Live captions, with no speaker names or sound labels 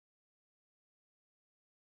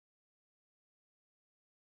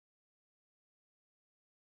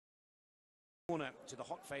Corner to the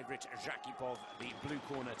hot favourite Zhakypov, the blue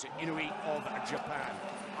corner to Inoue of Japan.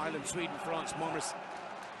 Ireland, Sweden, France, Morris,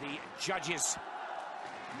 the judges,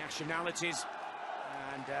 nationalities,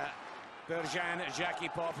 and Birzhan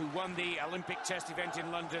Zhakypov, who won the Olympic test event in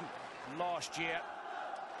London last year,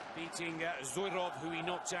 beating Zoirov, who he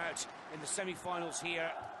knocked out in the semi-finals here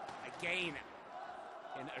again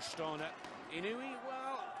in Astana. Inoue,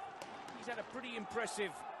 well, he's had a pretty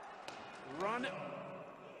impressive run,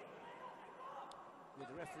 with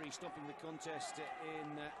the referee stopping the contest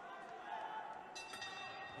in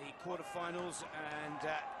the quarterfinals and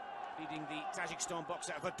beating the Kazakhstan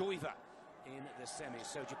boxer Veitía in the semis.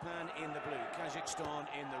 So Japan in the blue, Kazakhstan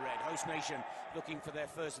in the red. Host nation looking for their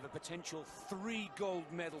first of a potential 3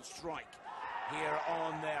 gold medal strike here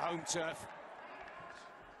on their home turf.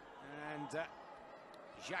 And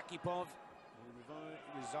Zhakypov,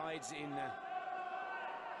 who resides in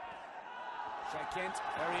Shakent,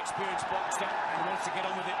 very experienced boxer, and wants to get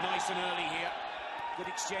on with it nice and early here. Good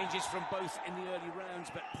exchanges from both in the early rounds,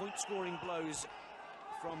 but point-scoring blows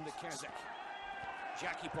from the Kazakh.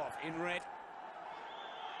 Zhakypov in red.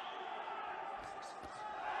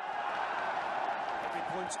 Every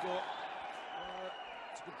point score.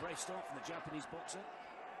 It's a good brave start from the Japanese boxer.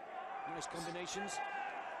 Nice combinations.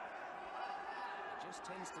 He just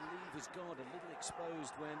tends to leave his guard a little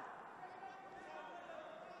exposed when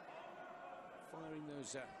firing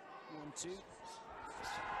those 1-2.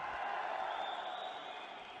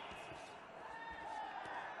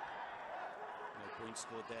 No point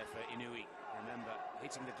scored there for Inoue. Remember,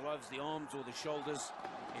 hitting the gloves, the arms or the shoulders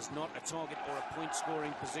is not a target or a point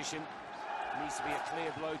scoring position. It needs to be a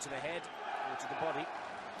clear blow to the head or to the body.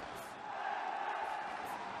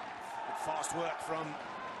 Good fast work from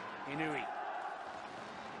Inoue.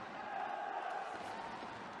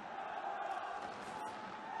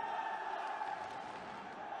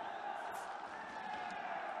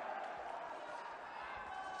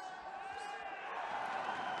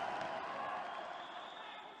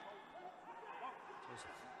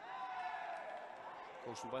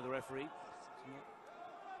 Caution by the referee.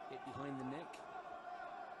 Hit behind the neck.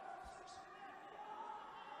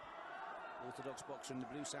 Orthodox boxer in the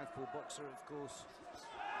blue, southpaw boxer, of course,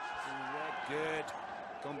 in red. Good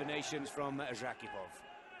combinations from Zhakypov.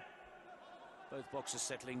 Both boxers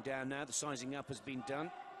settling down now. The sizing up has been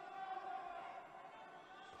done.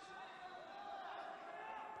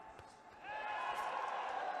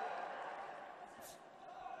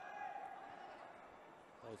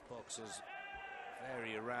 Both boxers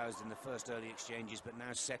very aroused in the first early exchanges, but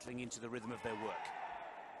now settling into the rhythm of their work.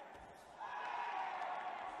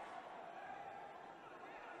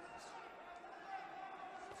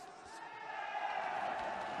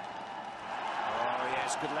 Oh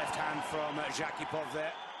yes, good left hand from Zhakypov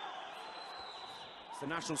there. It's the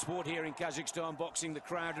national sport here in Kazakhstan, boxing. The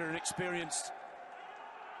crowd are inexperienced.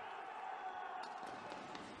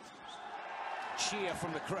 Cheer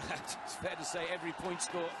from the crowd. It's fair to say every point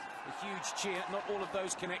score, a huge cheer. Not all of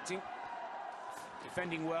those connecting.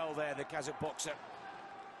 Defending well there, the Kazakh boxer.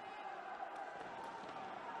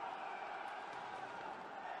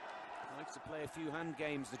 Likes to play a few hand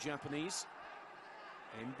games, the Japanese.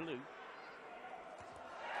 In blue.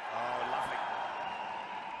 Oh, lovely.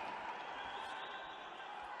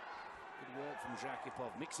 Good work from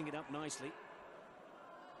Zhakypov, mixing it up nicely.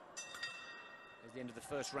 At the end of the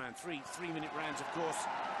first round. Three-minute rounds, of course,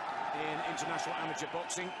 in international amateur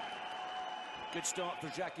boxing. Good start for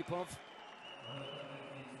Zhakypov.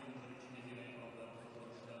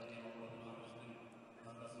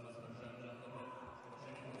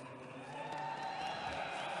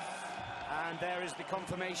 And there is the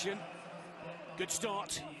confirmation. Good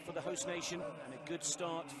start for the host nation, and a good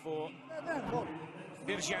start for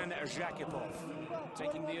Birzhan Zhakypov,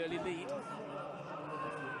 taking the early lead.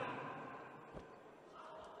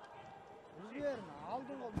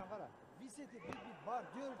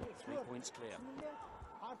 3 points clear.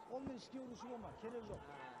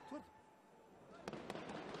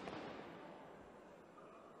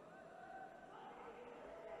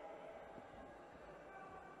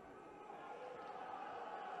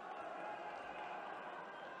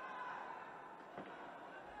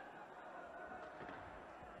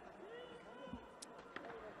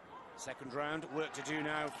 Second round, work to do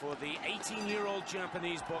now for the 18-year-old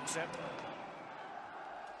Japanese boxer.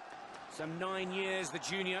 Some 9 years, the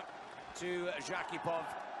junior, to Zhakypov.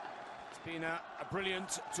 It's been a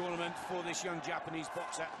brilliant tournament for this young Japanese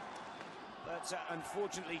boxer. But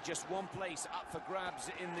unfortunately, just one place up for grabs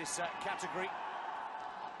in this category.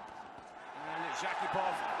 And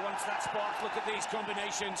Zhakypov wants that spot. Look at these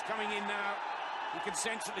combinations coming in now. You can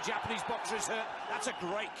sense that the Japanese boxer is hurt. That's a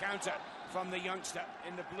great counter from the youngster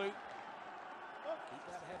in the blue. Keep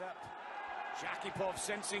that head up. Zhakypov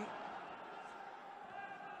sensing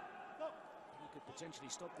he could potentially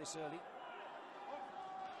stop this early.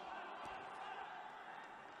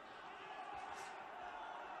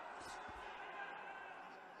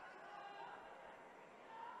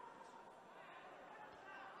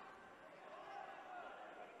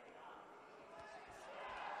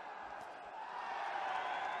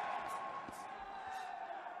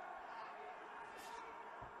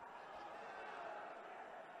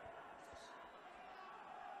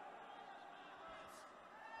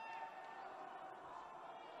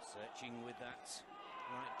 Searching with that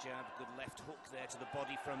right jab, good left hook there to the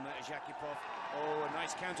body from Zhakypov. Oh, a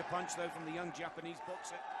nice counter punch though from the young Japanese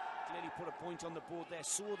boxer. Clearly put a point on the board there,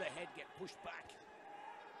 saw the head get pushed back.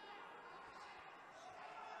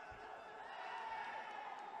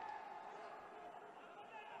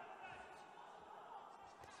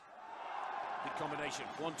 Good combination,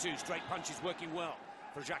 1-2, straight punches working well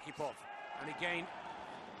for Zhakypov. And again,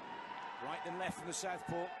 right then left from the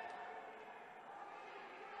southpaw.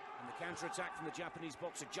 And the counter-attack from the Japanese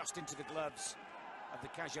boxer just into the gloves of the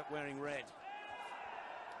Kazakh wearing red.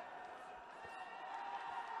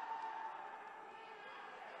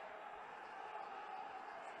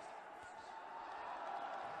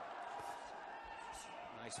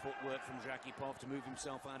 Nice footwork from Zhakypov to move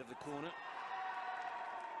himself out of the corner.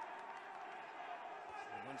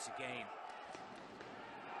 And once again,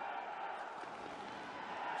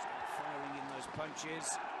 start firing in those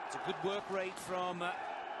punches. It's a good work rate from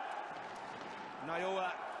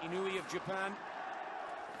Naoya Inoue of Japan.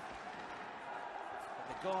 But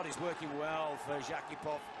the guard is working well for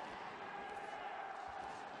Zhakypov.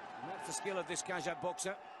 And that's the skill of this Kazakh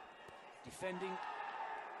boxer. Defending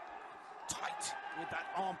tight with that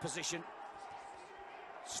arm position.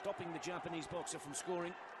 Stopping the Japanese boxer from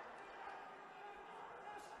scoring.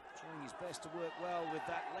 Trying his best to work well with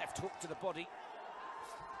that left hook to the body.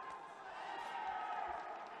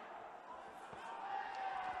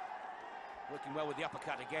 Working well with the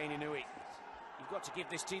uppercut again, Inoue. You've got to give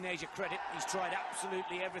this teenager credit. He's tried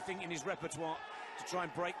absolutely everything in his repertoire to try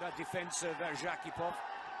and break that defense of Zhakypov.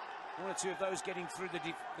 One or two of those getting through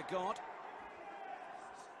the guard.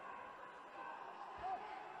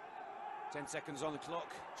 10 seconds on the clock,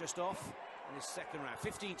 just off in this second round.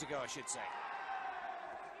 15 to go, I should say.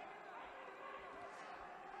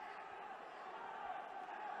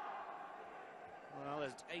 Well,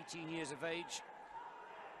 at 18 years of age,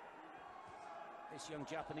 this young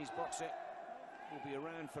Japanese boxer will be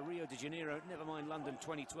around for Rio de Janeiro, never mind London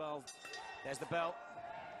 2012. There's the bell.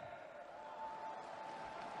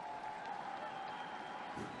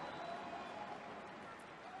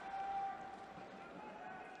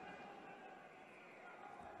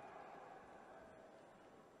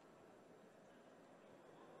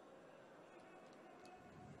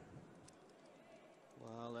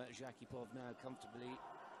 Well, Zhakypov now comfortably,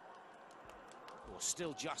 or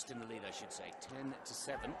still just in the lead, I should say,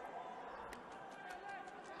 10-7.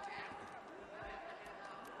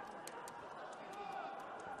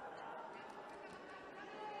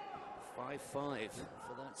 5-5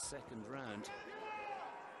 for that second round.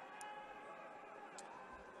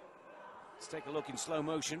 Let's take a look in slow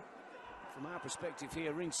motion. From our perspective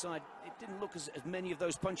here, ringside, it didn't look as many of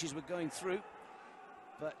those punches were going through.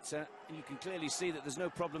 But you can clearly see that there's no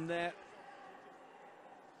problem there.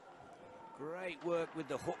 Great work with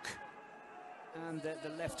the hook and the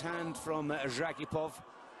left hand from Zhakypov.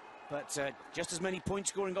 But just as many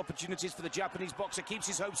point-scoring opportunities for the Japanese boxer. Keeps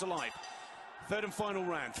his hopes alive. Third and final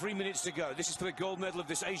round, 3 minutes to go. This is for the gold medal of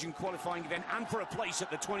this Asian qualifying event and for a place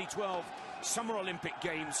at the 2012 Summer Olympic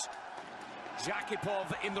Games.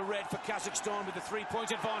 Zhakypov in the red for Kazakhstan with the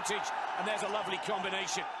three-point advantage. And there's a lovely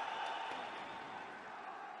combination.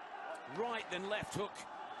 Right, then left hook.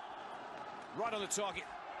 Right on the target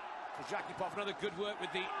for Zhakypov. Another good work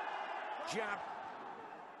with the jab.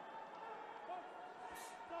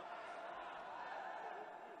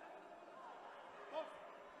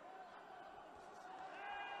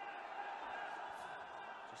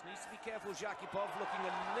 Just needs to be careful, Zhakypov, looking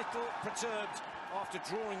a little perturbed after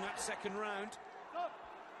drawing that second round.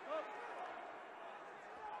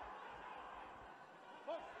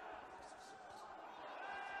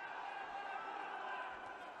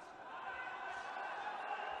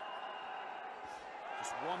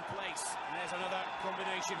 Just one place, and there's another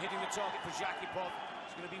combination hitting the target for Zhakypov.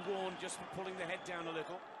 It's going to be warned just for pulling the head down a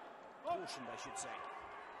little. Cautioned, I should say.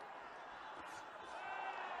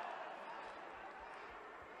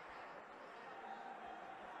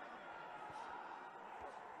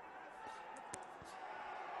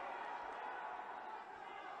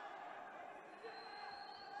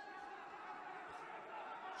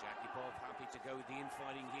 Happy to go with the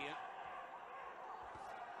infighting here.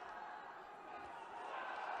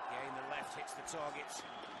 Again, the left hits the target.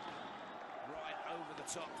 Right over the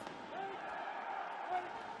top.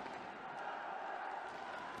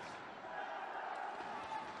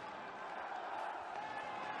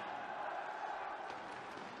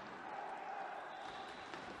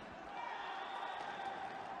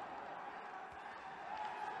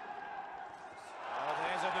 Oh,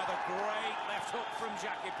 there's another great left hook from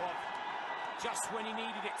Zhakypov. Just when he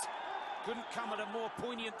needed it. Couldn't come at a more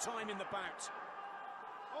poignant time in the bout.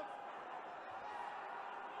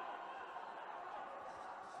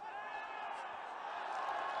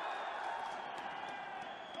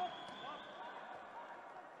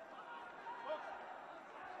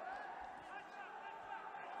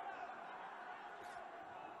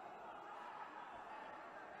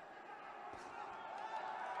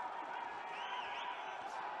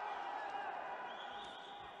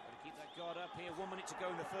 Keep that guard up here. 1 minute to go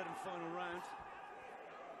in the third and final round.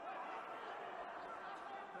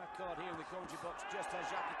 That guard here in the commentary box just has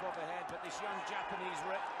Zhakypov ahead, but this young Japanese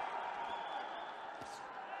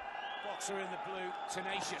boxer in the blue,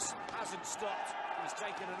 tenacious, hasn't stopped. He's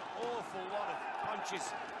taken an awful lot of punches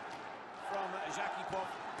from Zhakypov.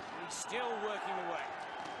 He's still working away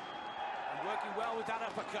and working well with that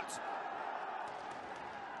uppercut.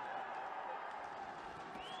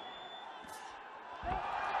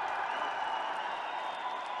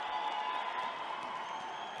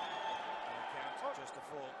 Just a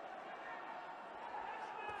fall.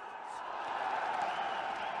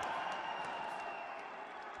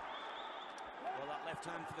 Well, that left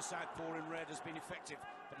hand for the southpaw in red has been effective,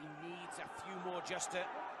 but he needs a few more just to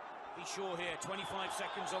be sure here. 25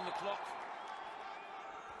 seconds on the clock.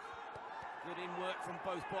 Good in work from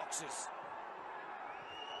both boxers.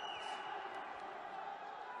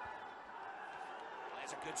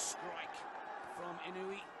 There's a good strike from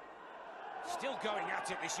Inoue. Still going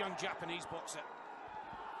at it, this young Japanese boxer.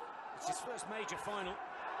 It's his first major final.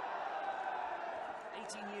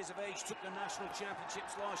 18 years of age, took the national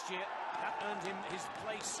championships last year. That earned him his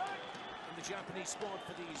place in the Japanese squad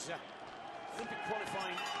for these Olympic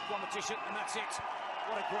qualifying competition, and that's it.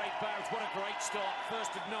 What a great bout, what a great start.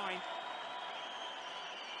 First of 9.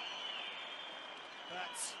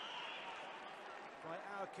 That's, by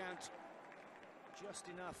our count, just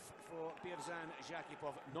enough for Birzhan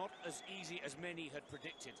Zhakypov. Not as easy as many had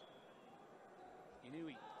predicted.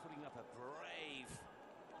 Inoue putting up a brave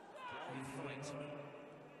fight.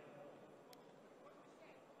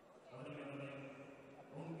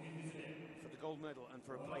 For the gold medal and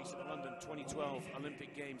for a place at the London 2012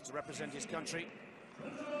 Olympic Games to represent his country.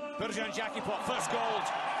 Birzhan Zhakypov, first gold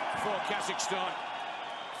for Kazakhstan.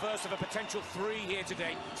 First of a potential 3 here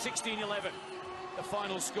today. 16-11, the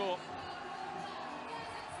final score.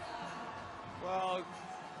 Well,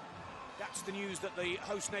 that's the news that the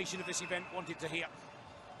host nation of this event wanted to hear.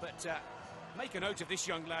 But make a note of this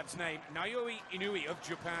young lad's name, Naoya Inoue of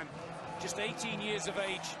Japan, just 18 years of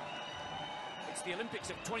age. It's the Olympics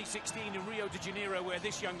of 2016 in Rio de Janeiro where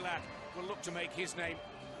this young lad will look to make his name.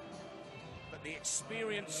 But the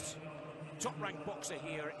experienced top-ranked boxer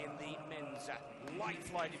here in the men's light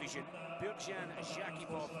fly division, Birzhan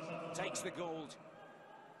Zhakypov, takes the gold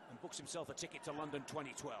and books himself a ticket to London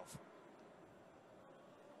 2012.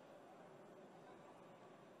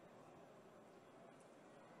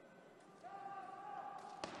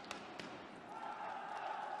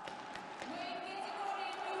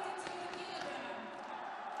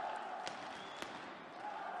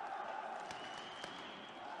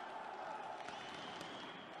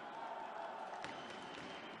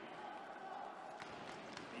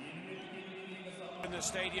 In the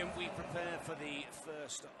stadium, we prepare for the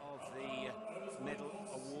first of the medal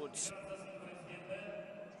awards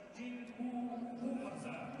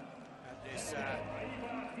at this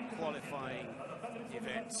qualifying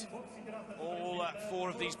event. All 4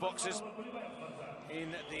 of these boxers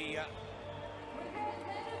in the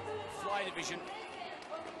fly division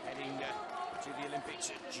heading to the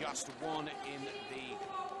Olympics, just 1 in the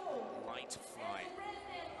light fly.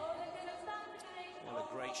 Well,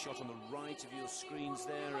 a great shot on the right of your screens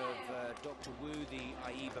there of Dr. Wu, the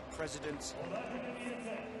AIBA president,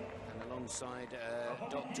 and alongside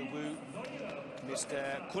Dr. Wu,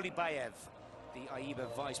 Mr. Kulibayev, the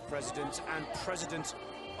AIBA vice president and president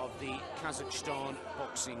of the Kazakhstan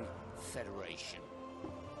Boxing Federation.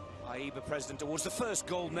 AIBA president awards the first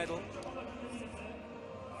gold medal.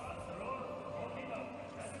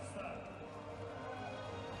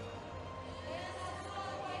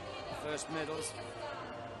 First medals.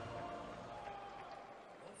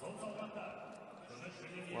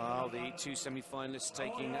 Well, the two semi-finalists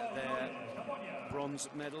taking their bronze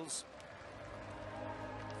medals.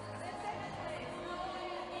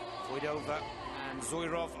 Voidova and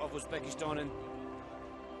Zoirov of Uzbekistan and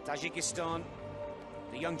Tajikistan.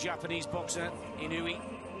 The young Japanese boxer, Inoue,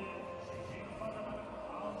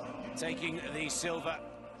 taking the silver.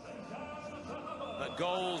 But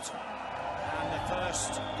gold, and the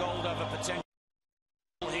first gold of a potential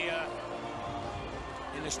here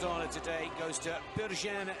in Astana today goes to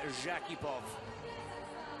Birzhan Zhakypov.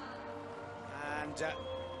 And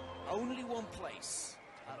only one place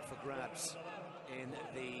up for grabs in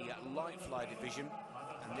the light fly division.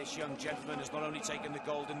 And this young gentleman has not only taken the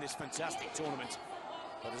gold in this fantastic tournament,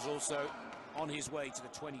 but is also on his way to the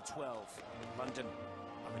 2012 London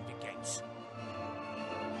Olympic Games.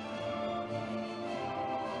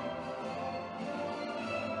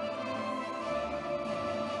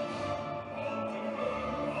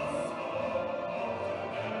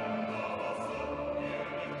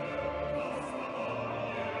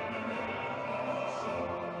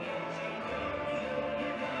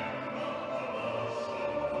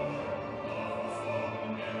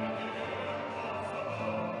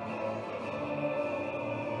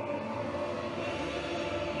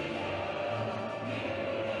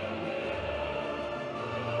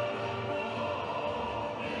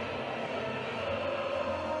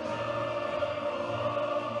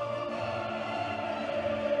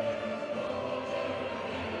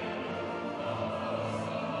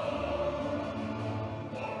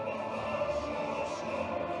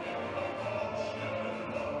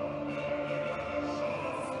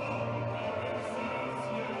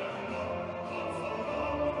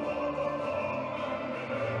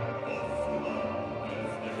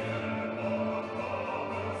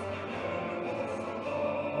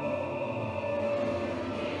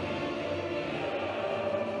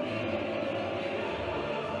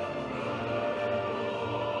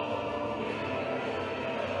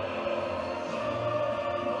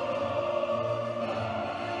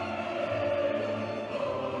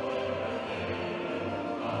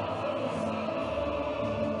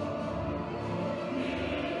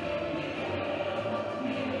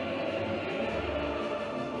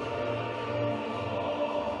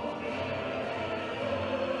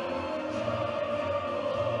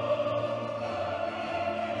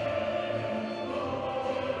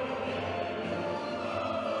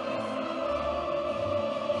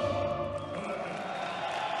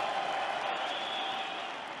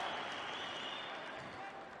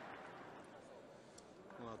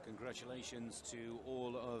 Congratulations to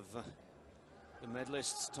all of the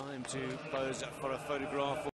medalists. Time to pose for a photograph.